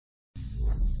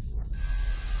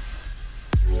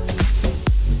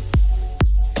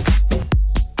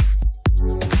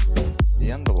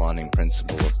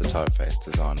principle of the typeface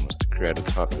design was to create a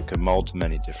type that could mold to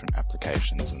many different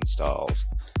applications and styles.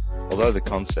 Although the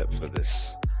concept for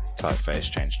this typeface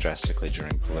changed drastically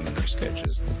during preliminary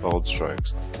sketches, the bold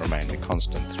strokes remained a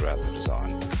constant throughout the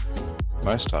design.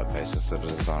 Most typefaces that are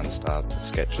designed start with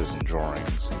sketches and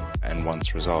drawings, and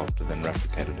once resolved are then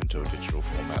replicated into a digital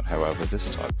format. However, this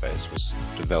typeface was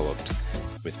developed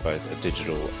with both a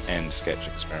digital and sketch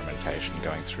experimentation,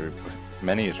 going through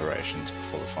many iterations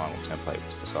before the final template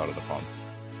was decided upon.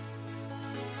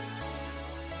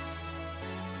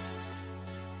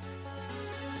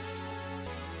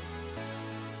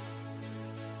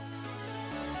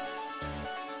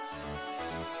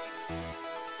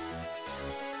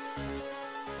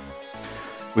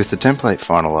 With the template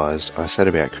finalised, I set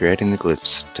about creating the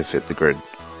glyphs to fit the grid.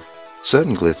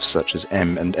 Certain glyphs such as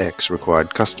M and X required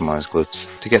customised glyphs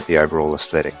to get the overall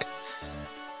aesthetic.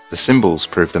 The symbols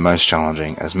proved the most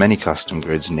challenging, as many custom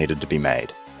grids needed to be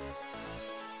made.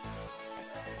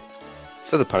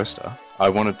 For the poster, I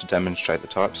wanted to demonstrate the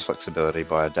type's flexibility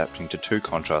by adapting to two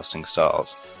contrasting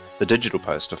styles. The digital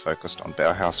poster focused on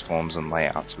Bauhaus forms and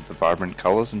layouts with the vibrant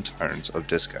colours and tones of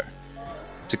disco.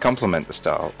 To complement the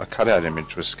style, a cutout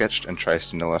image was sketched and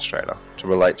traced in Illustrator to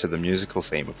relate to the musical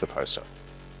theme of the poster.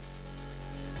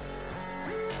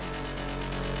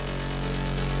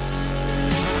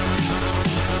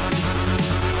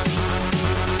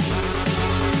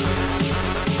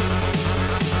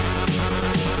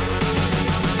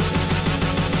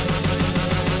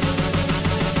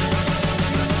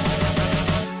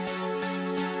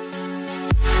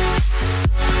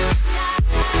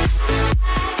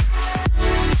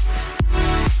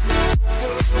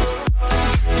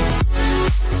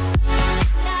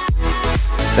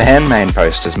 The handmade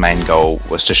poster's main goal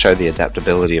was to show the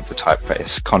adaptability of the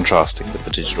typeface, contrasting with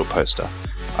the digital poster.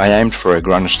 I aimed for a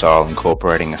grunge style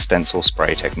incorporating a stencil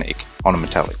spray technique on a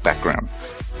metallic background.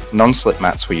 Non-slip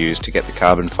mats were used to get the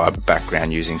carbon fibre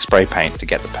background using spray paint to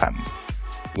get the pattern.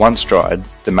 Once dried,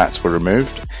 the mats were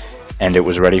removed and it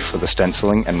was ready for the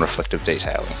stenciling and reflective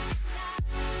detailing.